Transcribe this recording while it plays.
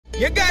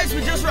Yeah guys, we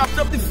just wrapped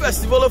up the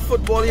Festival of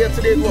Football here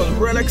today. It was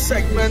real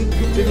excitement.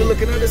 If you're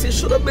looking at this, you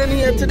should have been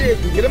here today.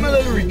 Give them a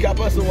little recap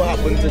as to what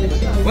happened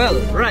today. Well,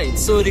 right,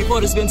 so the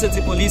Port of Spain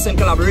City Police in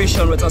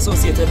collaboration with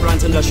Associated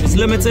Brands Industries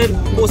Limited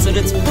hosted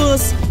its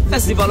first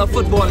Festival of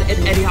Football in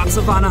Etihad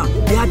Savannah.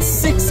 They had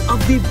 6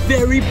 of the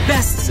very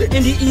best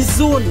in the East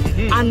Zone.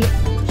 And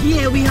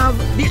here we have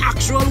the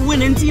actual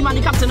winning team and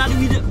the captain of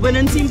the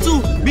winning team too,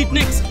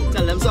 Beatniks.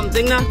 Tell them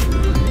something now.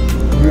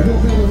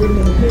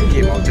 We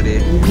came out today,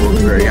 worked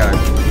very hard,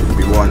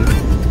 we won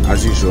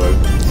as usual,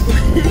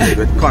 played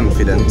with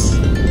confidence,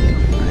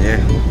 yeah.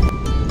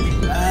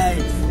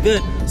 Right,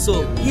 good.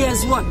 So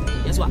here's what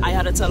I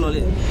had to tell all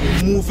you.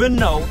 Moving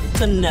now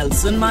to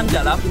Nelson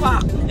Mandela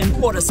Park in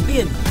Port of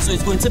Spain. So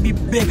it's going to be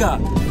bigger,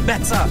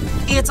 better.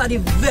 8 of the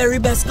very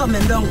best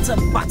coming down to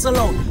battle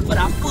out for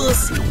that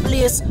first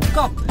place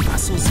cup.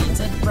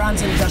 Associated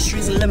Brands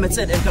Industries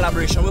Limited in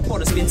collaboration with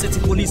Port of Spain City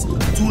Police.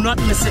 Do not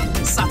miss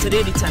it.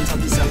 Saturday the 10th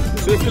of December.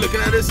 So if you're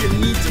looking at this, you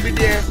need to be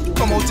there.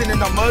 Come out in the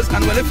numbers.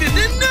 And well, if you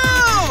didn't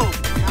know,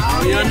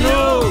 now you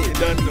know. You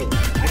don't know.